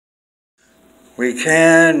We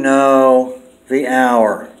can know the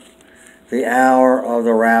hour of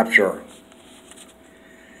the rapture.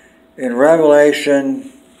 In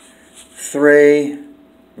Revelation 3,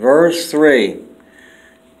 verse 3,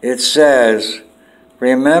 it says,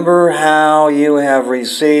 "Remember how you have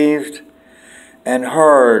received and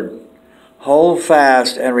heard, hold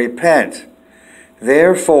fast and repent.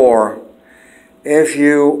 Therefore, if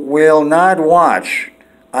you will not watch,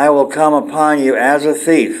 I will come upon you as a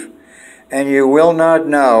thief, and you will not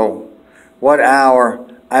know what hour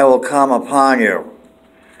I will come upon you."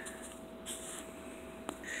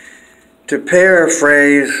 To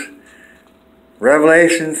paraphrase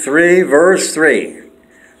Revelation 3, verse 3,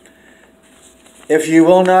 if you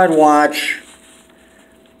will not watch,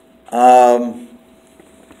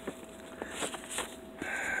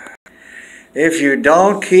 if you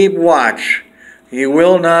don't keep watch, you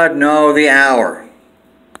will not know the hour.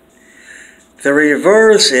 The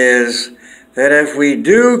reverse is that if we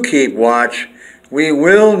do keep watch, we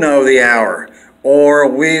will know the hour, or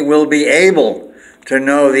we will be able to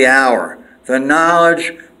know the hour. The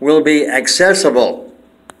knowledge will be accessible.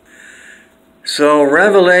 So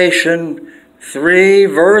Revelation 3,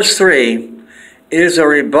 verse 3 is a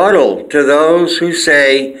rebuttal to those who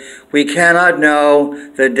say we cannot know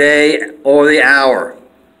the day or the hour.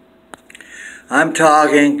 I'm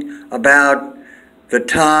talking about the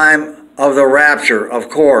time of the rapture, of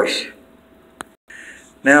course.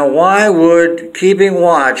 Now, why would keeping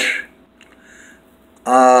watch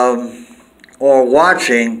or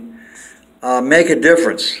watching make a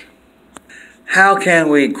difference? How can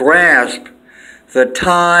we grasp the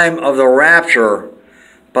time of the rapture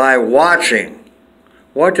by watching?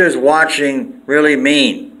 What does watching really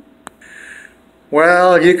mean?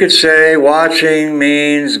 Well, you could say watching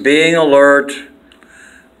means being alert,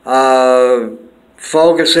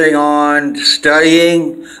 focusing on,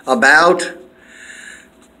 studying about.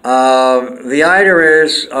 The idea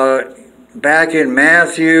is, back in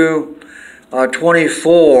Matthew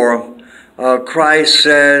 24, Christ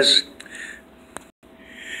says,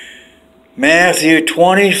 Matthew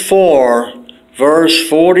 24, verse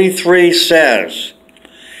 43 says,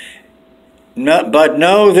 "But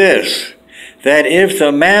know this, that if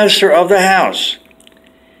the master of the house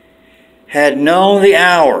had known the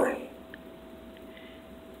hour,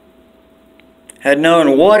 had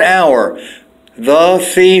known what hour the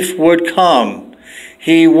thief would come,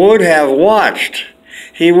 he would have watched."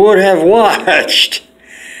 He would have watched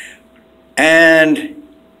and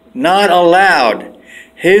not allowed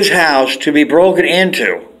his house to be broken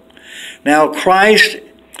into. Now Christ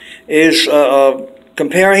is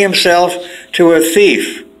comparing himself to a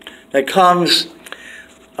thief that comes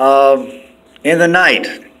in the night.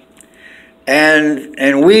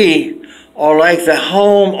 And we are like the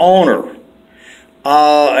homeowner.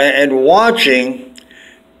 And watching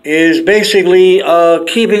is basically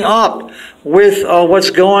keeping up with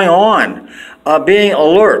what's going on, being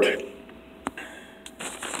alert.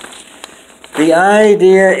 The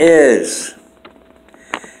idea is,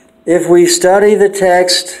 if we study the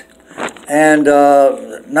text, and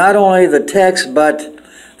not only the text, but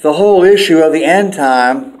the whole issue of the end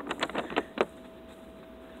time,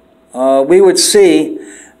 we would see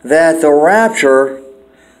that the rapture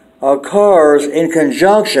occurs in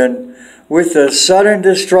conjunction with the sudden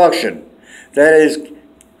destruction that is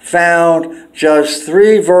found just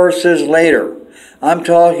 3 verses later. I'm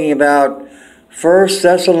talking about 1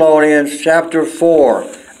 Thessalonians chapter 4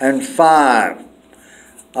 and 5,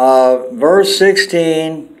 verse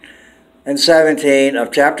 16 and 17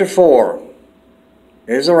 of chapter 4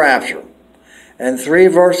 is the rapture. And 3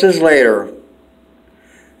 verses later,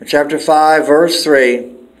 in chapter 5, verse 3,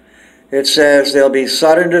 it says there'll be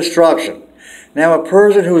sudden destruction. Now, a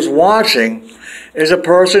person who's watching is a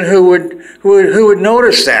person who would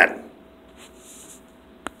notice that.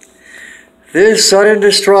 This sudden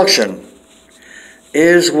destruction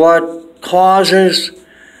is what causes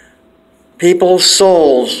people's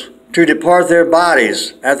souls to depart their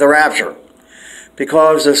bodies at the rapture,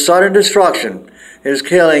 because the sudden destruction is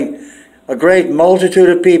killing a great multitude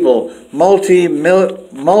of people, multi-millions.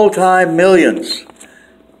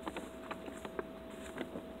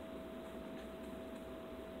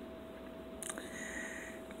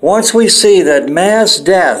 Once we see that mass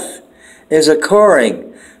death is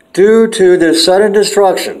occurring due to this sudden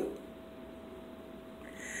destruction,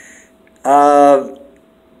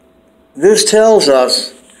 this tells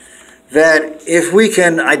us that if we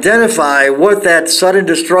can identify what that sudden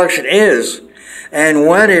destruction is and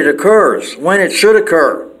when it occurs, when it should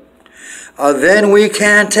occur, then we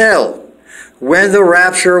can tell when the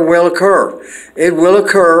rapture will occur. It will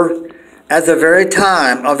occur at the very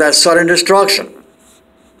time of that sudden destruction.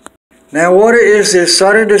 Now, what is this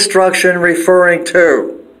sudden destruction referring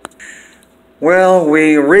to? Well,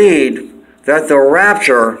 we read that the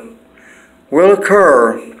rapture will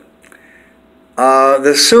occur.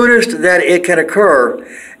 The soonest that it can occur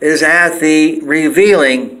is at the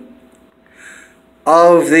revealing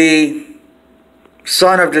of the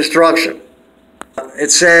Son of Destruction.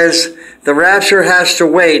 It says the rapture has to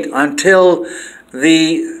wait until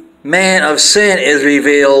the man of sin is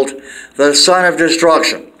revealed, the Son of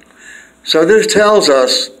Destruction. So this tells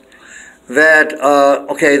us that,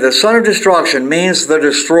 the Son of Destruction means the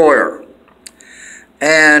destroyer.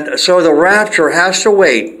 And so the rapture has to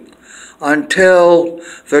wait until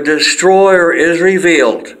the destroyer is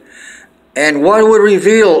revealed. And what would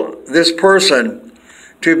reveal this person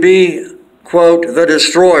to be, quote, the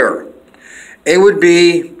destroyer? It would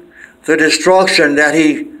be the destruction that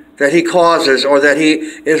he causes, or that he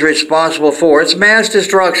is responsible for. It's mass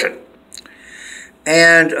destruction.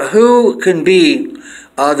 And who can be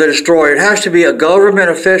the destroyer? It has to be a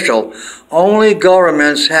government official. Only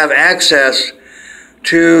governments have access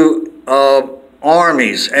to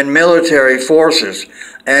armies and military forces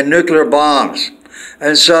and nuclear bombs.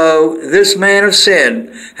 And so this man of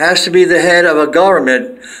sin has to be the head of a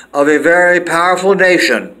government of a very powerful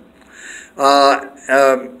nation,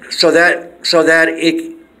 so that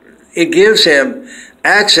it gives him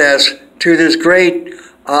access to this great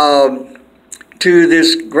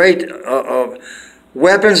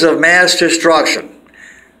weapons of mass destruction.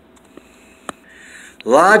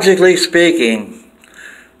 Logically speaking,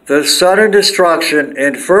 the sudden destruction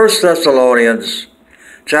in 1 Thessalonians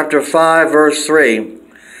chapter 5 verse 3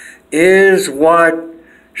 is what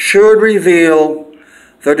should reveal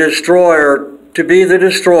the destroyer to be the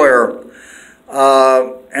destroyer.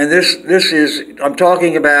 And this is, I'm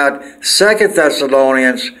talking about 2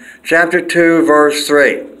 Thessalonians chapter 2 verse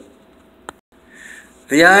 3.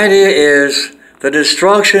 The idea is the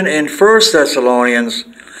destruction in 1 Thessalonians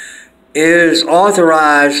is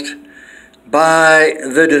authorized by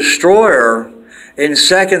the destroyer in 2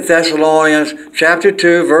 Thessalonians chapter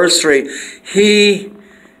 2 verse 3. He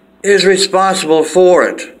is responsible for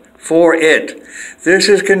it. This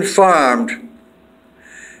is confirmed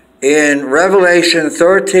in Revelation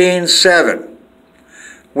 13:7,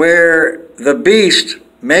 where the beast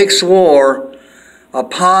makes war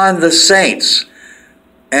upon the saints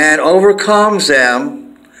and overcomes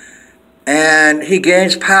them, and he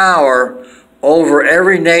gains power over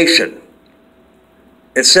every nation.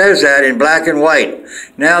 It says that in black and white.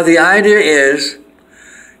 Now the idea is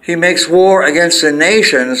he makes war against the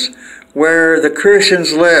nations where the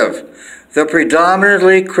Christians live, the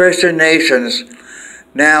predominantly Christian nations.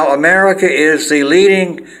 Now America is the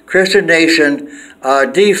leading Christian nation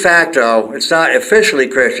de facto. It's not officially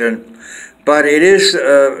Christian, but it is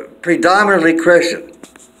predominantly Christian.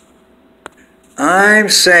 I'm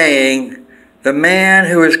saying the man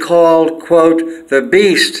who is called, quote, the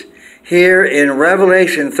beast here in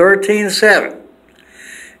Revelation 13:7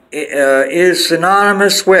 is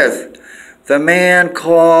synonymous with the man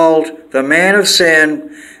called the man of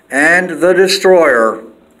sin and the destroyer,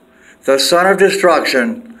 the Son of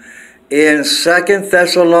Destruction, in 2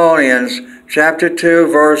 Thessalonians chapter 2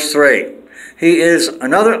 verse 3. He is,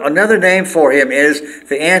 another name for him is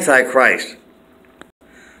the Antichrist.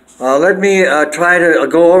 Let me try to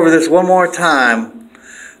go over this one more time.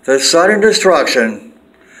 The sudden destruction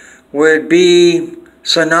would be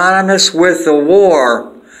synonymous with the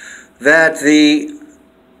war that the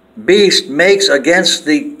beast makes against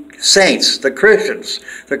the saints, the Christians,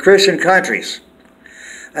 the Christian countries.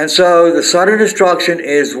 And so the sudden destruction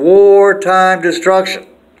is wartime destruction.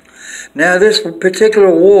 Now this particular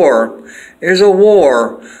war is a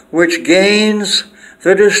war which gains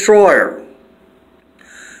the destroyer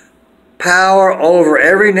power over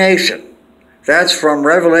every nation. That's from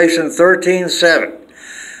Revelation 13:7.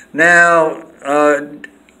 Now,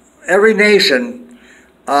 every nation,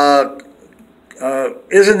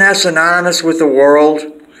 isn't that synonymous with the world?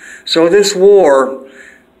 So this war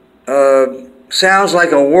sounds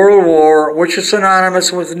like a world war, which is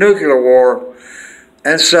synonymous with nuclear war.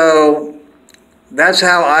 And so that's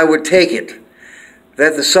how I would take it,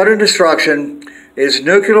 that the sudden destruction is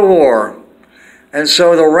nuclear war. And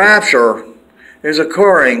so the rapture is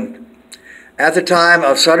occurring at the time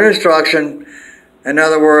of sudden destruction. In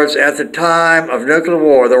other words, at the time of nuclear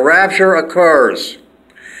war. The rapture occurs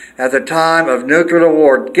at the time of nuclear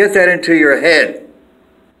war. Get that into your head.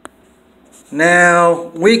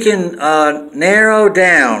 Now, we can narrow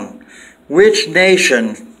down which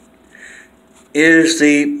nation is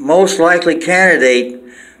the most likely candidate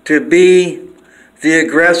to be the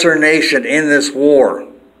aggressor nation in this war.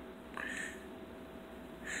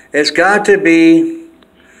 It's got to be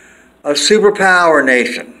a superpower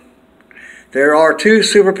nation. There are two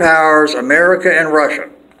superpowers, America and Russia.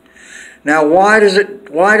 Now, why does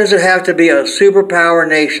it have to be a superpower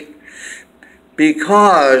nation?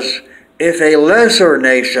 Because if a lesser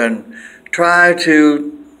nation tried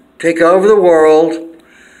to take over the world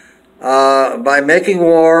by making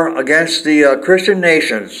war against the Christian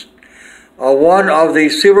nations, one of the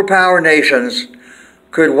superpower nations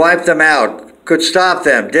could wipe them out, could stop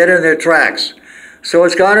them dead in their tracks. So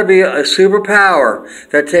it's got to be a superpower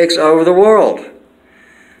that takes over the world.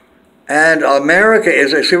 And America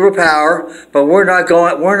is a superpower, but we're not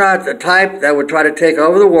the type that would try to take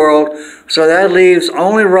over the world, so that leaves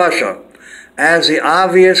only Russia as the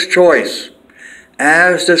obvious choice,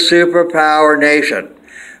 as the superpower nation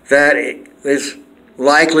that is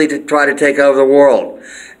likely to try to take over the world.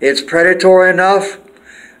 It's predatory enough,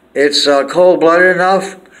 it's cold-blooded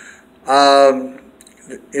enough,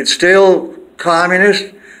 it's still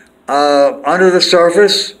communist under the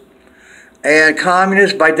surface, and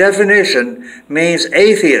communist by definition means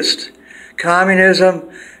atheist. Communism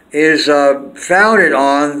is founded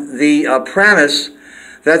on the premise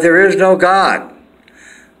that there is no God.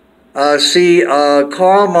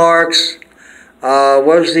 Karl Marx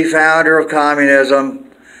was the founder of communism,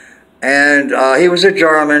 and he was a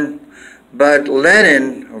German, but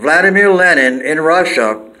Vladimir Lenin in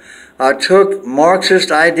Russia took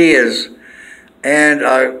Marxist ideas and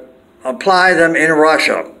applied them in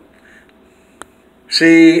Russia.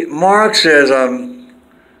 See, Marxism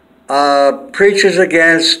preaches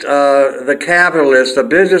against the capitalists, the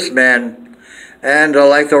businessmen, and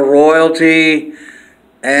like the royalty,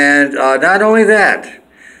 and not only that,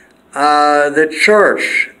 the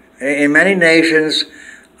church in many nations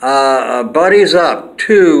buddies up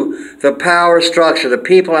to the power structure, the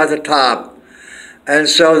people at the top, and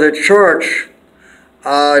so the church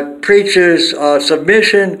preaches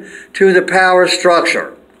submission to the power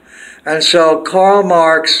structure. And so Karl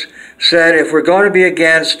Marx said, if we're going to be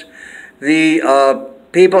against the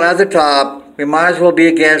people at the top, we might as well be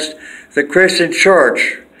against the Christian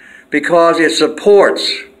church, because it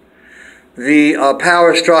supports the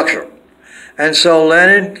power structure. And so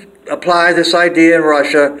Lenin applied this idea in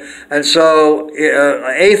Russia, and so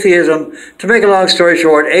atheism, to make a long story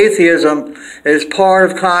short, atheism is part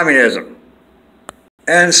of communism.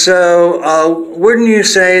 And so wouldn't you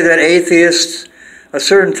say that atheists, a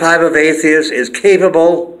certain type of atheist, is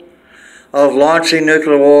capable of launching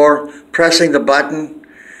nuclear war, pressing the button?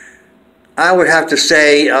 I would have to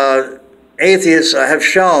say atheists have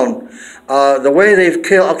shown the way they've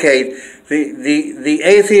killed. Okay, the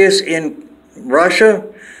atheists in Russia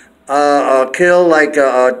kill like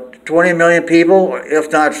 20 million people, if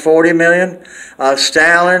not 40 million.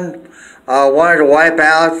 Stalin wanted to wipe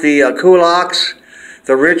out the kulaks,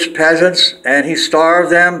 the rich peasants, and he starved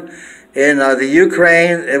them. In the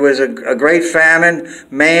Ukraine, it was a great famine,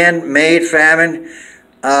 man-made famine.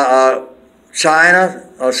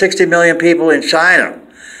 China, 60 million people in China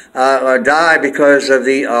died because of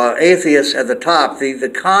the atheists at the top. The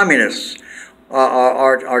communists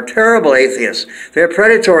are terrible atheists. They're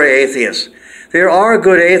predatory atheists. There are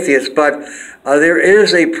good atheists, but there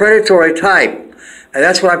is a predatory type, and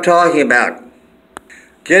that's what I'm talking about.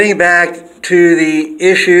 Getting back to the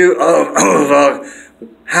issue of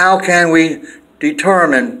how can we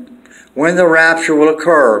determine when the rapture will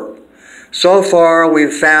occur? So far,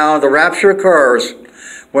 we've found the rapture occurs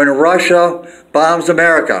when Russia bombs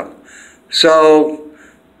America. So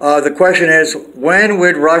the question is, when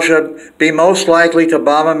would Russia be most likely to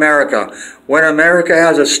bomb America? When America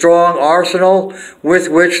has a strong arsenal with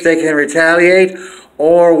which they can retaliate,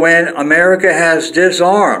 or when America has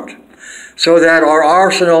disarmed, so that our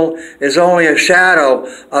arsenal is only a shadow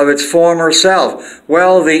of its former self?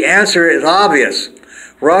 Well, the answer is obvious.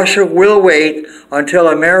 Russia will wait until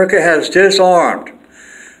America has disarmed.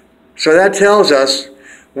 So that tells us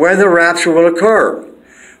when the rapture will occur.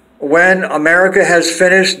 When America has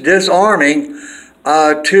finished disarming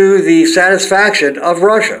to the satisfaction of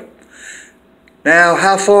Russia. Now,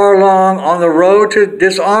 how far along on the road to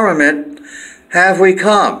disarmament have we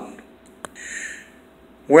come?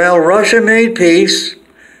 Well, Russia made peace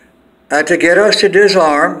to get us to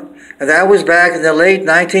disarm, and that was back in the late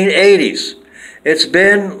 1980s. It's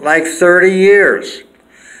been like 30 years.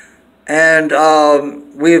 And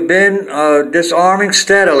we've been disarming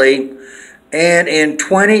steadily, and in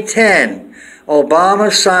 2010, Obama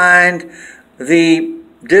signed the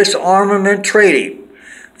disarmament treaty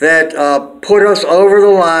that put us over the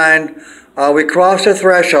line. We crossed the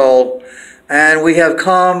threshold, and we have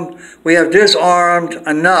disarmed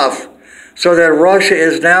enough so that Russia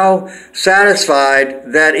is now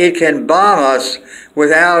satisfied that it can bomb us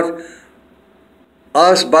without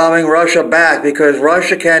us bombing Russia back, because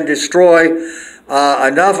Russia can destroy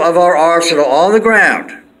enough of our arsenal on the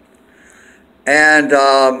ground and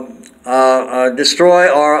destroy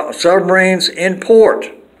our submarines in port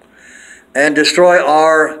and destroy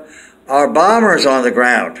our bombers on the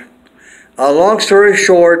ground. Long story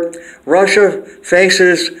short, Russia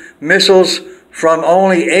faces missiles from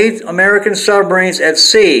only 8 American submarines at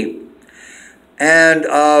sea, and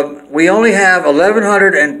we only have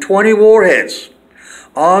 1,120 warheads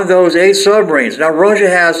on those 8 submarines. Now, Russia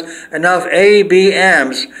has enough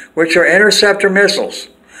ABMs, which are interceptor missiles,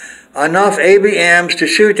 enough ABMs to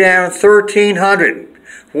shoot down 1,300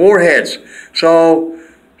 warheads. So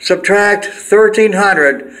subtract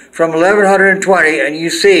 1,300 from 1,120, and you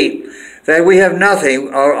see that we have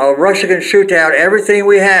nothing. Russia can shoot down everything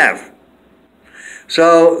we have.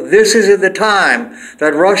 So this is the time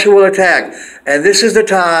that Russia will attack, and this is the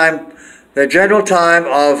time, the general time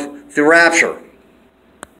of the rapture.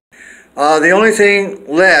 The only thing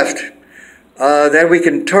left that we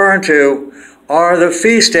can turn to are the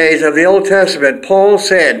feast days of the Old Testament. Paul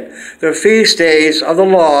said the feast days of the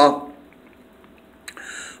law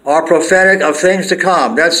are prophetic of things to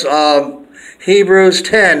come. That's Hebrews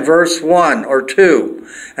 10, verse 1 or 2,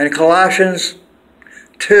 and Colossians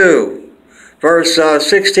 2, verse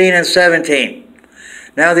 16 and 17.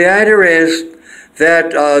 Now, the idea is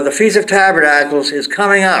that the Feast of Tabernacles is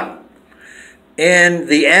coming up in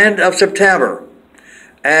the end of September,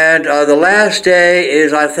 and the last day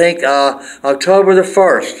is, I think, October the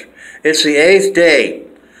 1st. It's the 8th day,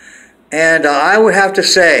 and I would have to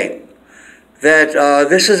say that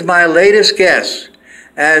this is my latest guess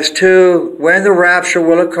as to when the rapture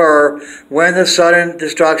will occur, when the sudden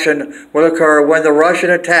destruction will occur, when the Russian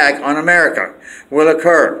attack on America will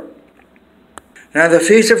occur. Now, the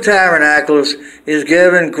Feast of Tabernacles is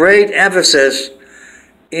given great emphasis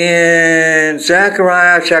in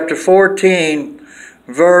Zechariah chapter 14,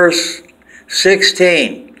 verse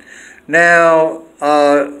 16. Now,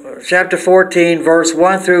 chapter 14, verse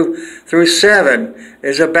 1 through 7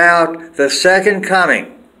 is about the second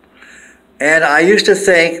coming. And I used to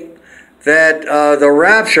think that that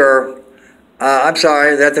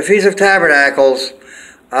the Feast of Tabernacles,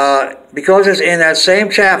 because it's in that same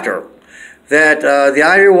chapter, that the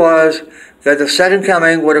idea was that the second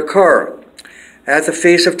coming would occur at the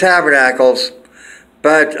Feast of Tabernacles,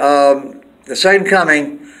 but the second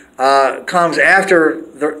coming comes after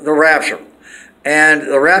the rapture. And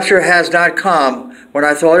the rapture has not come when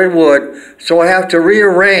I thought it would, so I have to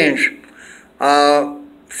rearrange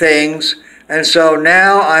things. And so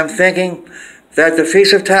now I'm thinking that the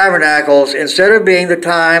Feast of Tabernacles, instead of being the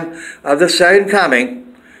time of the second coming,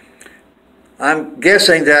 I'm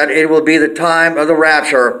guessing that it will be the time of the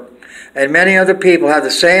rapture, and many other people have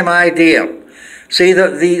the same idea. See,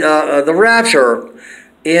 the rapture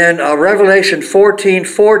in Revelation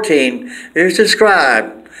 14:14 is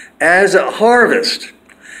described as a harvest,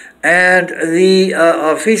 and the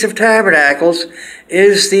Feast of Tabernacles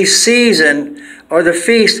is the season or the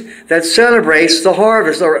feast that celebrates the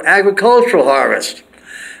harvest or agricultural harvest.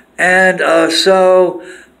 And so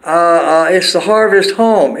it's the harvest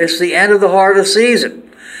home. It's the end of the harvest season.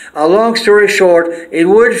 Long story short, it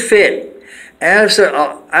would fit as an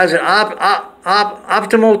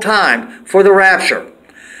optimal time for the rapture.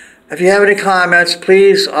 If you have any comments,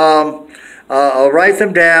 please write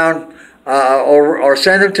them down or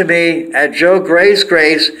send them to me at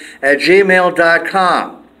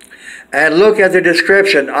joegracegrace@gmail.com. And look at the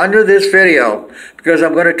description under this video, because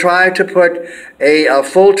I'm going to try to put a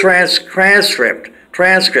full transcript.